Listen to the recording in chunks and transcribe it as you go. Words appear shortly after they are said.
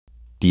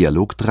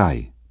Dialog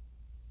 3.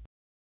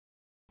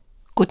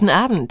 Guten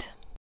Abend.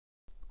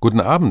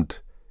 Guten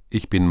Abend,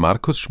 ich bin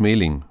Markus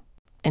Schmeling.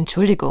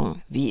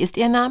 Entschuldigung, wie ist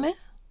Ihr Name?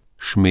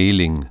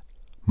 Schmeling.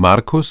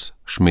 Markus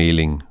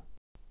Schmeling.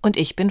 Und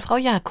ich bin Frau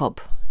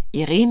Jakob,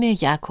 Irene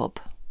Jakob.